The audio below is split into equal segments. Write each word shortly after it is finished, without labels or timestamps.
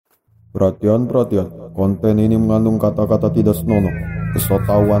Perhatian, perhatian. Konten ini mengandung kata-kata tidak senonoh,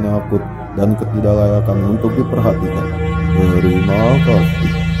 kesotawan yang akut, dan ketidaklayakan untuk diperhatikan. Terima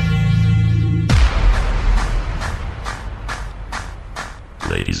kasih.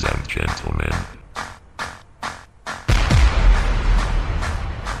 Ladies and gentlemen,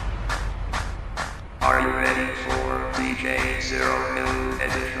 Are you ready for DJ Zero New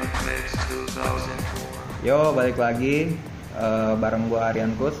Edition Mix 2004? Yo, balik lagi bareng gua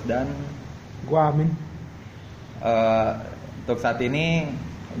Aryan Kus dan Gua Amin. untuk saat ini,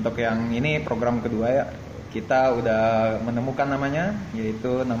 untuk yang ini program kedua ya, kita udah menemukan namanya,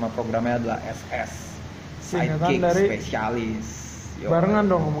 yaitu nama programnya adalah SS, Singkatan Sidekick dari- Spesialis. Yo. Barengan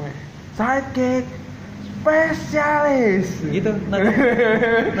dong ngomongnya. Sidekick spesialis. Gitu,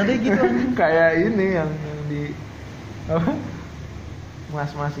 nanti gitu anjing. Kayak ini yang di apa?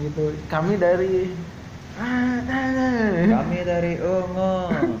 Mas-mas gitu. Kami dari Kami dari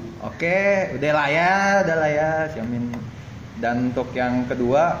Ungu. Oke, udah lah ya, Siamin. Dan untuk yang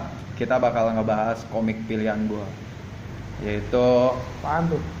kedua, kita bakal ngebahas komik pilihan gua, yaitu apaan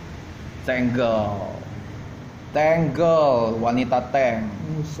tuh? Tangle, wanita tank.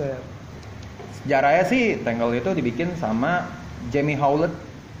 Buset. Sejarahnya sih Tangle itu dibikin sama Jamie Howlett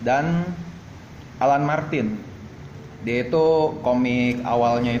dan Alan Martin. Dia itu komik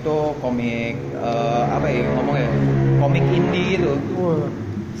awalnya itu komik apa ya ngomongnya? Komik indie gitu. Wah.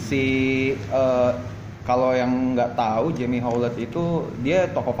 Si kalau yang nggak tahu, Jamie Howlett itu dia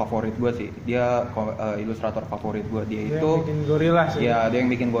tokoh favorit gue sih. Dia ilustrator favorit gue. Dia Dia itu yang bikin Gorillaz ya. ya dia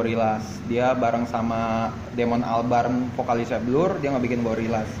yang bikin Gorillaz. Dia bareng sama Damon Albarn, vokalisnya Blur, dia nggak bikin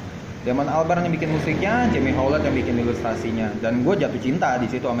Gorillaz. Damon Albarn yang bikin musiknya, Jamie Howlett yang bikin ilustrasinya. Dan gue jatuh cinta di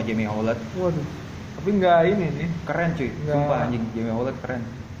situ sama Jamie Howlett. Waduh. Tapi nggak ini nih. Keren cuy, Nggak. sumpah anjing, Jamie Howlett keren.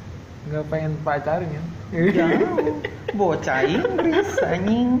 Nggak pengen pacarin ya. Jauh, bocah Inggris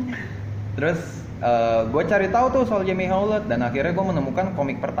anjing. Terus gue cari tahu tuh soal Jamie Howlett dan akhirnya gue menemukan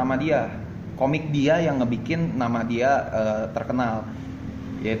komik pertama dia, komik dia yang ngebikin nama dia terkenal,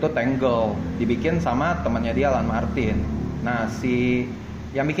 yaitu Tangle, dibikin sama temannya dia Alan Martin. Nah si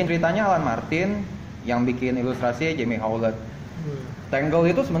yang bikin ceritanya Alan Martin, yang bikin ilustrasinya Jamie Howlett.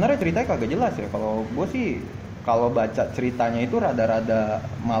 Tangle itu sebenarnya ceritanya kagak jelas ya. Kalau gue sih kalau baca ceritanya itu rada-rada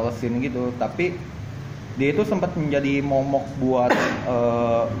malesin gitu, tapi dia itu sempat menjadi momok buat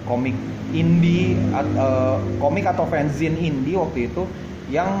komik indie, komik atau fanzine indie waktu itu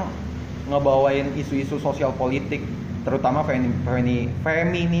yang ngebawain isu-isu sosial politik, terutama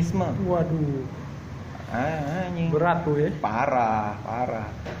feminisme. Waduh. Anjing. Berat tuh ya. Parah.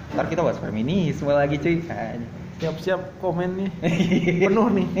 Ntar kita bahas feminisme lagi cuy. Anjing. Siap-siap komen nih. Penuh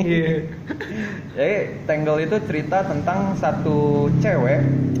nih. Iya. Jadi Tangle itu cerita tentang satu cewek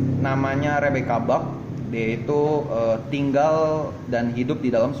namanya Rebecca Buck. Dia itu tinggal dan hidup di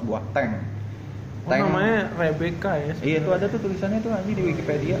dalam sebuah tank. Oh, namanya Rebecca ya. Iya, itu ada tuh tulisannya tuh nanti di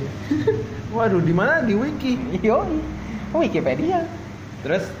Wikipedia. Waduh, di mana di wiki? Yoi, Wikipedia.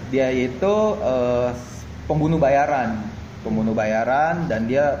 Terus dia itu pembunuh bayaran dan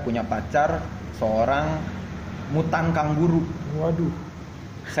dia punya pacar seorang mutan kanguru. Waduh.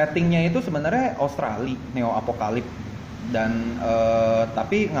 Settingnya itu sebenarnya Australia, neo apokalip, dan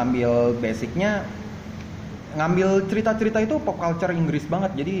tapi ngambil basicnya, ngambil cerita-cerita itu pop culture Inggris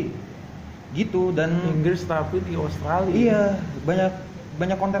banget, jadi gitu. Dan Inggris tapi di Australia. iya,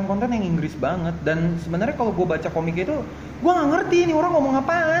 banyak konten-konten yang Inggris banget. Dan sebenarnya kalau gue baca komik itu, gue nggak ngerti ini orang ngomong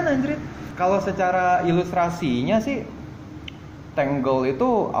apaan anjir. Kalau secara ilustrasinya sih Tangle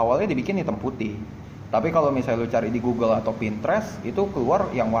itu awalnya dibikin hitam putih. Tapi kalau misalnya lu cari di Google atau Pinterest, itu keluar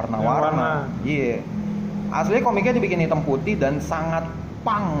yang warna-warna. Iya. Aslinya komiknya dibikin hitam putih dan sangat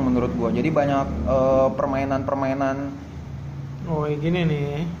punk menurut gua. Jadi banyak permainan-permainan. Oh, gini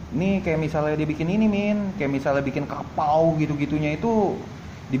nih. Ini kayak misalnya dia bikin ini, kayak misalnya bikin kapau gitu-gitunya itu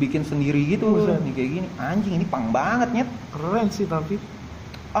dibikin sendiri gitu. Buset. Nih kayak gini. Anjing, ini punk banget, nyet. Keren sih tapi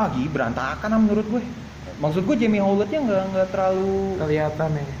Berantakan lah menurut gue. Maksud gue Jamie Howlett-nya nggak terlalu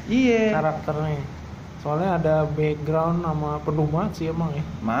kelihatan ya iya. karakternya. Soalnya ada background sama penuh banget sih emang ya.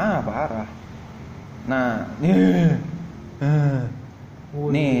 Parah. Nah,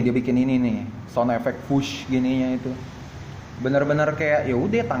 Waduh. nih dia bikin ini nih, sound effect push gininya itu. Bener-bener kayak ya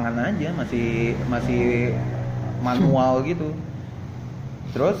udah tangan aja, masih manual gitu.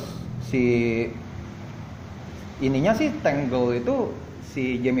 Terus si ininya sih Tangle itu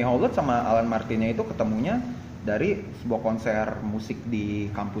si Jamie Howlett sama Alan Martinnya itu ketemunya dari sebuah konser musik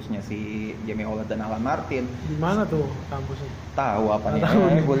di kampusnya si Jamie Howlett dan Alan Martin. Di mana tuh kampusnya? Tahu apa nih? Tahu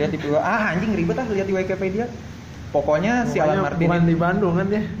nih. Gue lihat di anjing ribet lihat di Wikipedia. Pokoknya si Alan Martin bukan ini- di Bandung kan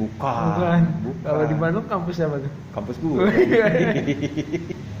ya? Bukan. Kalau di Bandung kampus siapa tuh? Kampus gue.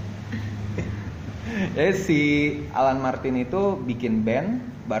 Si Alan Martin itu bikin band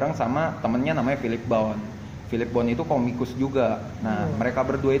bareng sama temennya namanya Philip Bond. Philip Bond itu komikus juga. Nah, mereka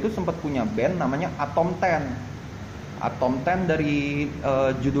berdua itu sempat punya band namanya Atom 10. Atom 10 dari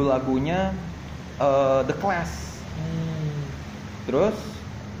judul lagunya The Clash. Terus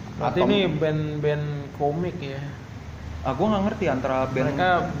berarti ini band komik ya. Gue nggak ngerti antara band. Mereka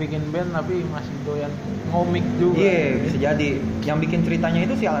bikin band tapi masih doyan komik juga. Iya, bisa jadi. Yang bikin ceritanya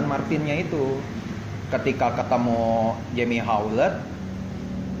itu si Alan Martinnya itu. Ketika ketemu Jamie Howlett,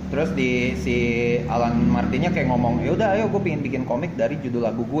 terus si Alan Martinnya kayak ngomong, ya udah ayo gue pengen bikin komik dari judul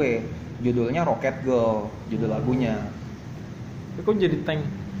lagu gue. Judulnya Rocket Girl, judul lagunya. Kok jadi tank?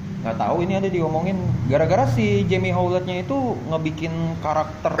 Nggak tahu, ini ada diomongin gara-gara si Jamie Howlett-nya itu ngebikin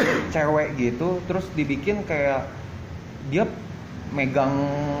karakter cewek gitu, terus dibikin kayak dia megang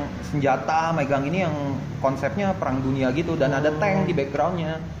senjata, megang ini yang konsepnya perang dunia gitu dan ada tank di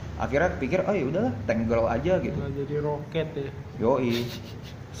backgroundnya. Akhirnya pikir, oh ya udahlah, tank girl aja gitu. Nggak jadi roket ya. Yoi.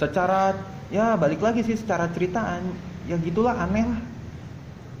 Secara ya balik lagi sih secara ceritaan ya gitulah, aneh lah.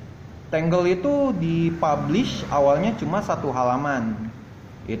 Tangle itu dipublish awalnya cuma 1 halaman.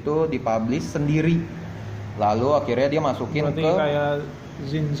 Itu dipublish sendiri. Lalu akhirnya dia masukin berarti ke kayak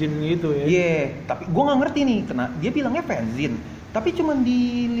zin-zin gitu ya. Iya, tapi gue nggak ngerti nih, dia bilangnya fanzine, tapi cuma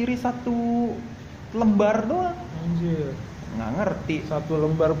diliris 1 lembar doang. Anjir. Nggak ngerti. 1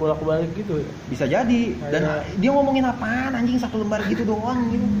 lembar bolak-balik gitu ya. Bisa jadi. Dan dia ngomongin apaan anjing 1 lembar gitu doang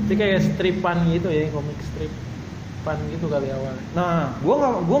gitu. Itu kayak stripan gitu ya, komik stripan gitu kali awal. Nah,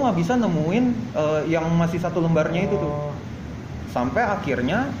 gua nggak bisa nemuin yang masih 1 lembarnya itu tuh. Sampai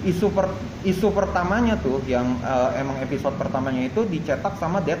akhirnya isu pertamanya tuh yang emang episode pertamanya itu dicetak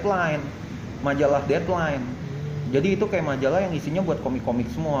sama Deadline, majalah Deadline. Jadi itu kayak majalah yang isinya buat komik-komik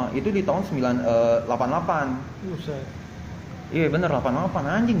semua. Itu di tahun 88. Buset. Iya bener 88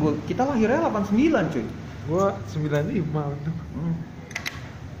 anjing, kita lahirnya 89 cuy. Gua 95 tuh.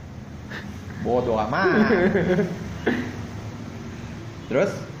 Bodoh amat.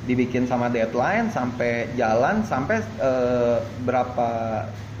 Terus dibikin sama Deadline sampai jalan sampai berapa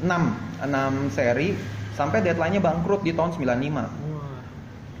 6 seri sampai Deadline-nya bangkrut di tahun 95.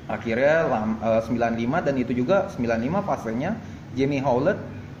 Akhirnya 95 dan itu juga 95 fasenya Jamie Howlett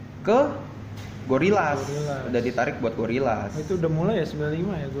ke Gorillaz. Udah ditarik buat Gorillaz. Itu udah mulai ya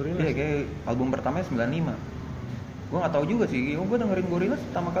 95 ya Gorillaz. Iya, kayak album pertamanya 95. Gue nggak tahu juga sih. Gue dengerin Gorillaz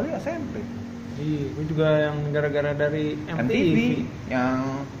pertama kali SMP. Iya, gue juga yang gara-gara dari MTV. Yang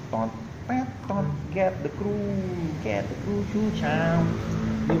get the crew to town.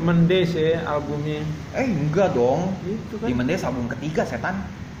 Demon Days ya albumnya. Enggak dong. Itu kan. Demon Days album ketiga setan.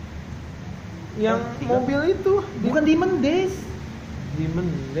 Yang mobil itu bukan Demon Days. Demon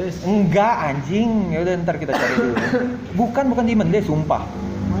Days. Enggak anjing, ya udah ntar kita cari dulu. bukan Demon Days, sumpah.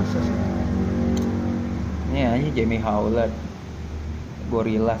 Masa sih? Ini aja Jamie Howlett,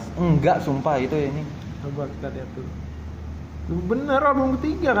 Gorillaz. Enggak, sumpah itu ini. Coba kita lihat dulu. Bener album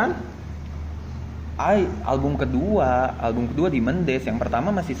ketiga kan? Album kedua Demon Days. Yang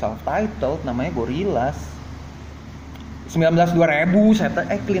pertama masih self-titled, namanya Gorillaz. 19 2000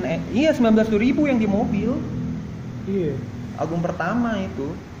 iya 19 2000 yang di mobil. Iya. Album pertama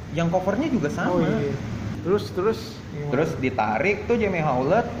itu, yang covernya juga sama. Oh iya. Terus ditarik tuh Jamie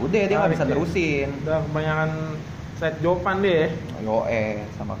Howlett, udah dia nggak bisa terusin. Udah kebanyakan set jopan deh.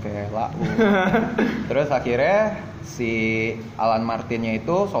 Sama kayak lau. Terus akhirnya si Alan Martinnya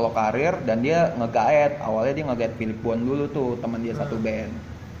itu solo karir dan dia ngegaet. Awalnya dia ngegaet Philip Bond dulu tuh, teman dia satu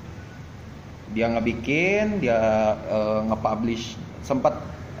band. Dia ngebikin, dia nge-publish, sempet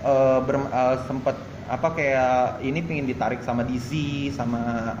apa kayak ini pingin ditarik sama DC,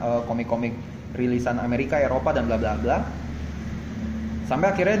 sama komik-komik rilisan Amerika, Eropa dan bla bla bla.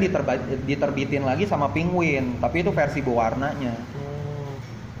 Sampai akhirnya diterbitin lagi sama Penguin, tapi itu versi berwarnanya.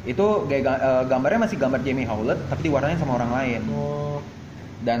 Itu gambarnya masih gambar Jamie Howlett, tapi diwarnain sama orang lain.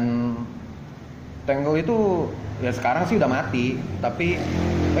 Dan Tangle itu ya sekarang sih udah mati, tapi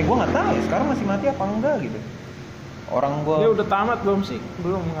gue nggak tahu ya sekarang masih mati apa enggak gitu. Dia udah tamat belum sih?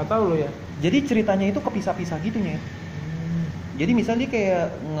 Belum, nggak tahu lo ya. Jadi ceritanya itu kepisah-pisah gitu nya. Jadi misalnya dia kayak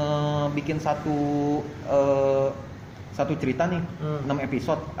ngebikin satu cerita nih, 6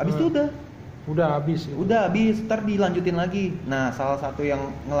 episode. Abis itu udah habis ya? Udah habis, ntar dilanjutin lagi. Nah, salah satu yang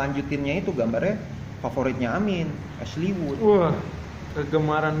ngelanjutinnya itu gambarnya favoritnya Amin, Ashley Wood. Wah,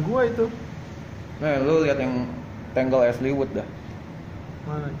 kegemaran gua itu. Nah, lu lihat yang Tangle Ashley Wood dah.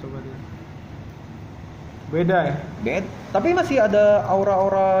 Mana coba lihat. Beda ya? Beda, tapi masih ada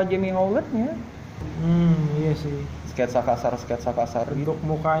aura-aura Jamie Howlett-nya. Iya sih. Sketsa kasar Bentuk gitu.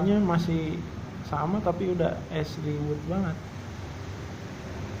 mukanya masih sama tapi udah Ashley Wood banget.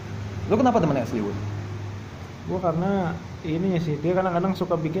 Lu kenapa demen Ashley Wood? Gue karena ini sih, dia kadang-kadang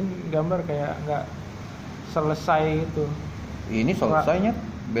suka bikin gambar kayak nggak selesai gitu. Ini selesainya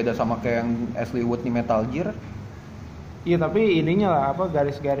beda sama kayak yang Ashley Wood di Metal Gear. Iya, tapi ininya lah apa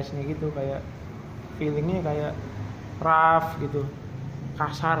garis-garisnya gitu, kayak feelingnya kayak rough gitu,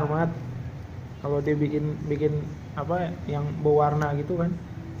 kasar banget. Kalau dia bikin apa yang berwarna gitu kan,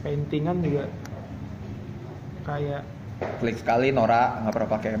 paintingan juga kayak Klik sekali Nora nggak pernah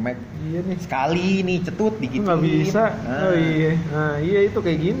pakai Mac. iya nih Sekali nih cetut digituin. nggak bisa. Nah. Oh iya, nah iya itu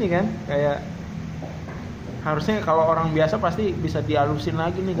kayak gini kan, kayak harusnya kalau orang biasa pasti bisa dihalusin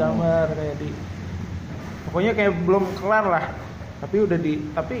lagi nih gambar kayak di, pokoknya kayak belum kelar lah, tapi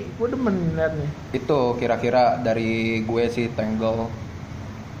gue demen liatnya. Itu kira-kira dari gue sih Tangle.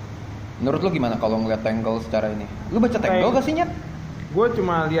 Menurut lu gimana kalau ngeliat Tangle secara ini? Lu baca Tangle gak sih, Nyet? Gue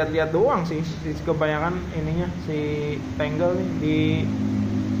cuma lihat-lihat doang sih, kebanyakan ininya si Tangle nih di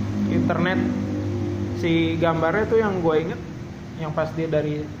internet. Si gambarnya tuh yang gue inget, yang pas dia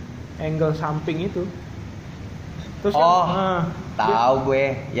dari angle samping itu. Terus tahu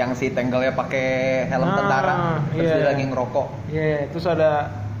gue yang si Tangle-nya pakai helm tentara, terus dia lagi ngerokok. Iya, terus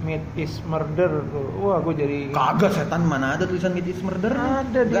ada Meat is Murder tuh. Wah, gue jadi Kagak, setan, mana ada tulisan Meat is Murder?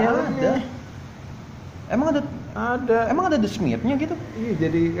 Ada di Nggak helmnya. ada. Emang ada The Smith-nya gitu? Iya,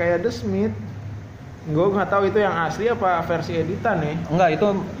 jadi kayak The Smith. Gue nggak tahu itu yang asli apa versi editan ya. Enggak, itu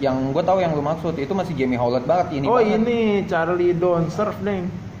yang gue tahu yang lu maksud. Itu masih Jamie Howlett banget ini. Oh, banget. ini Charlie Don't Surf, Deng.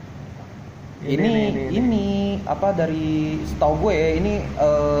 Ini apa dari setahu gue ya, ini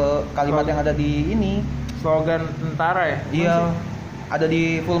kalimat yang ada di ini Slogan tentara ya? iya ada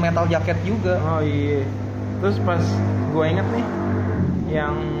di Full Metal Jacket juga. Oh iya. Terus pas gue inget nih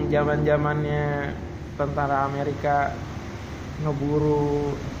yang zaman-zamannya tentara Amerika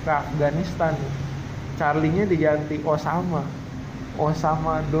ngeburu ke Afghanistan, Charlie-nya diganti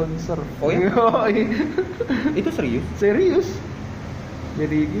Osama Don't Surf. Oh iya? Iya. Itu Serius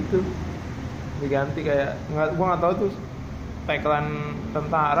jadi gitu, diganti kayak gue nggak tahu tuh tagline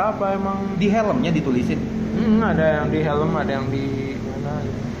tentara apa emang di helmnya ditulisin. Ada yang di helm, ada yang di mana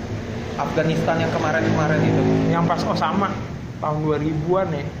gitu. Afghanistan yang kemarin itu. Yang pas Osama tahun 2000-an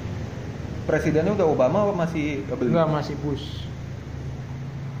ya. Presidennya udah Obama apa masih Enggak, masih Bush.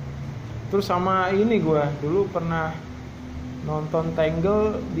 Terus sama ini gue dulu pernah nonton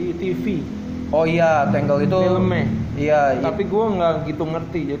Tangle di TV. Oh iya, Tangle itu filmnya. Iya. Tapi gue nggak gitu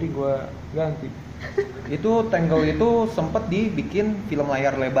ngerti, jadi gue ganti. Itu Tangle itu sempet dibikin film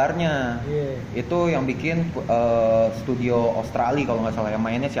layar lebarnya. Iya. Itu yang bikin studio Australia kalau nggak salah, yang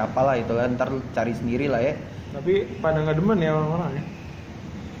mainnya siapa lah itu lah, ntar cari sendiri lah ya. Tapi pada nggak demen ya orang-orang ya.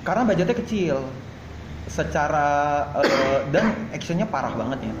 Karena budgetnya kecil, secara dan actionnya parah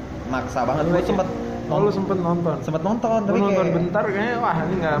banget ya, maksa banget. Gue sempet nonton, tapi nonton kayak bentar kayaknya wah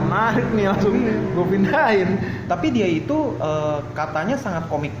ini nggak menarik nih, langsung gue pindahin. Tapi dia itu katanya sangat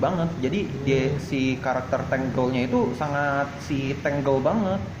komik banget. Jadi dia si karakter Tangle-nya itu sangat si Tangle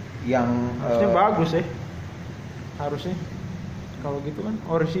banget. Yang harusnya bagus ya. Harusnya kalau gitu kan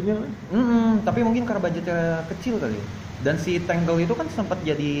orisinal kan. Tapi mungkin karena budgetnya kecil kali ya. Dan si Tangle itu kan sempat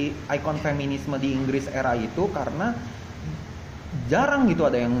jadi ikon feminisme di Inggris era itu karena jarang gitu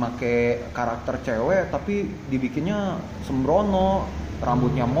ada yang make karakter cewek tapi dibikinnya sembrono,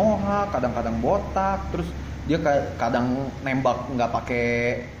 rambutnya mohak, kadang-kadang botak, terus dia kadang nembak nggak pakai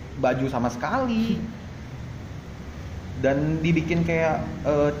baju sama sekali, dan dibikin kayak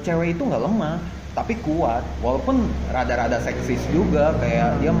cewek itu nggak lemah tapi kuat, walaupun rada-rada seksis juga,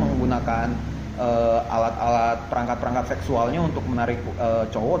 kayak dia menggunakan alat-alat perangkat-perangkat seksualnya untuk menarik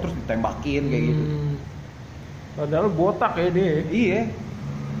cowok terus ditembakin kayak gitu. Padahal botak ya dia. Iya.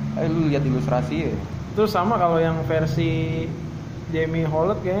 Lu lihat ilustrasi ya. Terus sama kalau yang versi Jamie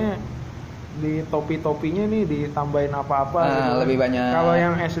Howlett kayaknya di topi-topinya nih ditambahin apa-apa gitu. Lebih banyak. Kalau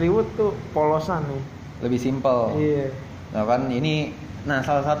yang Ashley Wood tuh polosan nih. Lebih simple. Iya. Nah kan ini,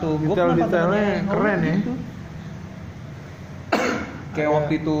 salah satu detail-detailnya keren ya. Gitu. Kayak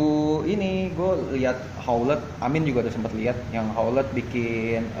waktu itu ini gue lihat Howlett, Amin juga udah sempat lihat yang Howlett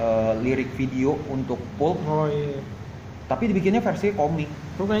bikin lirik video untuk Pulp. Oh iya. Tapi dibikinnya versi komik.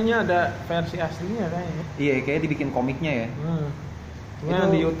 Tuh kayaknya ada versi aslinya kayaknya. Iya, kayaknya dibikin komiknya ya. Itu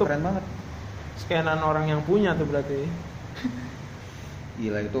di YouTube keren banget. Scanan orang yang punya tuh berarti.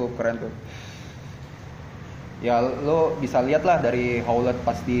 Gila, itu keren tuh. Ya lo bisa lihat lah dari Howlett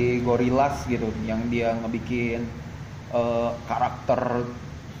pas di Gorillaz gitu, yang dia ngebikin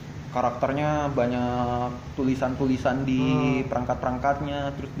karakternya banyak tulisan-tulisan di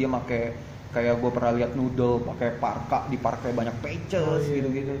perangkat-perangkatnya, terus dia pakai kayak gue pernah lihat Noodle pakai dipakai banyak patches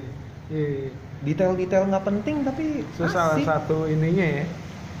gitu-gitu. Iya. Detail-detail nggak penting tapi itu salah satu ininya ya,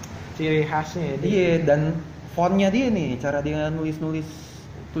 ciri khasnya ya dia. Iya, dan fontnya dia nih, cara dia nulis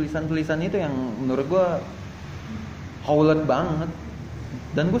tulisan-tulisan itu yang menurut gua Howlett banget.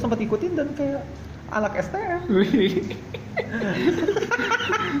 Dan gue sempat ikutin dan kayak anak STM.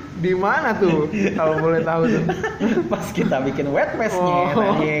 Di mana tuh kalau boleh tahu tuh? Pas kita bikin webpage-nya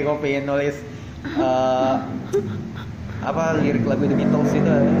tadi gue pengen nulis lirik lagu The Beatles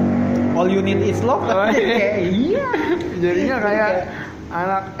itu, All You Need Is Love. Kayak iya. Jadinya kayak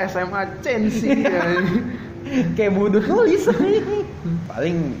anak SMA Chensi ya. Kayak budut nulis.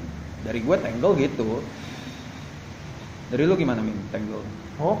 Paling dari gue Tangle gitu. Dari lu gimana Min, Tangle?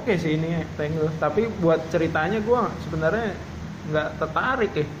 Oke sih ini Tangle, tapi buat ceritanya gue sebenarnya nggak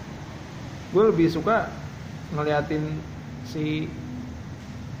tertarik ya. Gue lebih suka ngeliatin si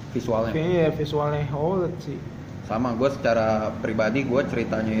Visualnya. kayaknya visualnya Howlett sih. Sama gue secara pribadi, gue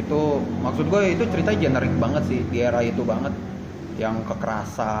ceritanya itu, maksud gue itu cerita generik banget sih di era itu banget, yang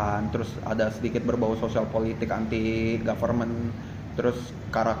kekerasan, terus ada sedikit berbau sosial politik, anti government, terus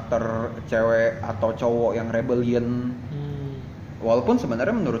karakter cewek atau cowok yang rebellion. Walaupun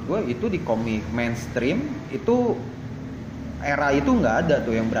sebenarnya menurut gue itu di komik mainstream itu era itu nggak ada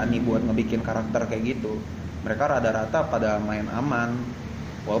tuh yang berani buat ngebikin karakter kayak gitu. Mereka rata-rata pada main aman.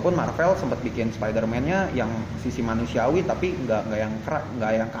 Walaupun Marvel sempat bikin Spider-Man-nya yang sisi manusiawi tapi nggak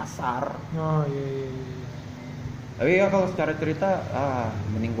yang kasar. Oh iya. Tapi ya kalau secara cerita,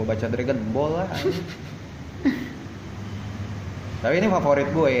 mending gue baca Dragon Ball lah. Tapi ini favorit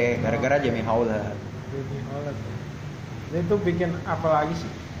gue gara-gara Jamie Howlett. Jamie Howlett. Dia tuh bikin apa lagi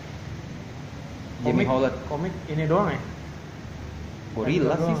sih? Jamie Howlett. Komik ini doang ya?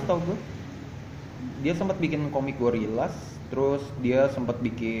 Gorillaz sih setahu gue. Dia sempat bikin komik Gorillaz, terus dia sempat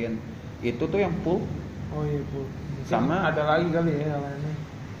bikin itu tuh yang Pulp. Oh iya Pulp. Sama ada lagi kali ya yang lainnya.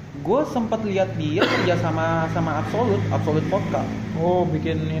 Gue sempat lihat dia kerja sama Absolute Vodka. Oh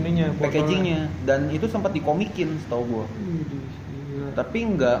bikin ininya, packagingnya, dan itu sempat dikomikin setahu gue. Tapi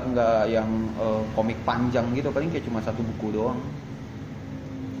nggak yang komik panjang gitu, paling kayak cuma satu buku doang.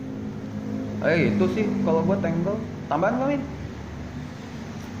 Itu sih kalau gue Tangle. Tambahan nggak Min?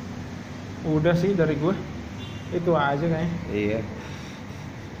 Udah sih dari gue. Itu aja kayaknya. Iya.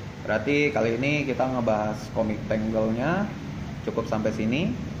 Berarti kali ini kita ngebahas komik Tangle-nya cukup sampai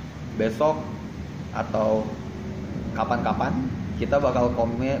sini. Besok atau kapan-kapan kita bakal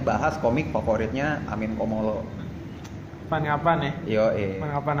bahas komik favoritnya Amin Komolo. Kapan-kapan ya? Yo,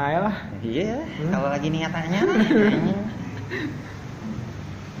 kapan aja lah. Iya, kalau lagi niatannya.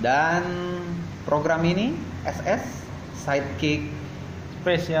 Dan program ini SS Sidekick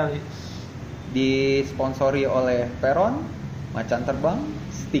spesialis disponsori oleh Peron, Macan Terbang,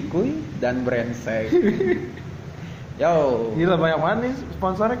 Stikuy, dan Brengsek. Yo. Gila banyak banget nih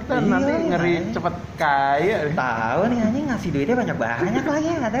sponsornya, kita nanti ngeri cepet kaya. Tahu nih anjing ngasih duitnya banyak lagi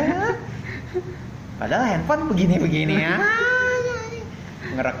ada. Padahal handphone begini ya.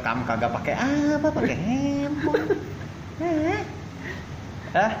 Ngerekam kagak pakai handphone.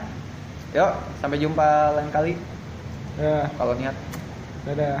 Yuk, sampai jumpa lain kali. Ya, Kalau niat.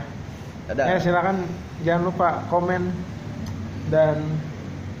 dadah. Dadah. Silakan jangan lupa komen dan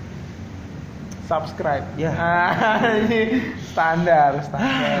subscribe. Ya. Ini standar.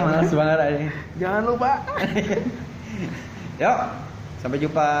 Malas banget aja. Jangan lupa. Yuk, sampai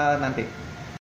jumpa nanti.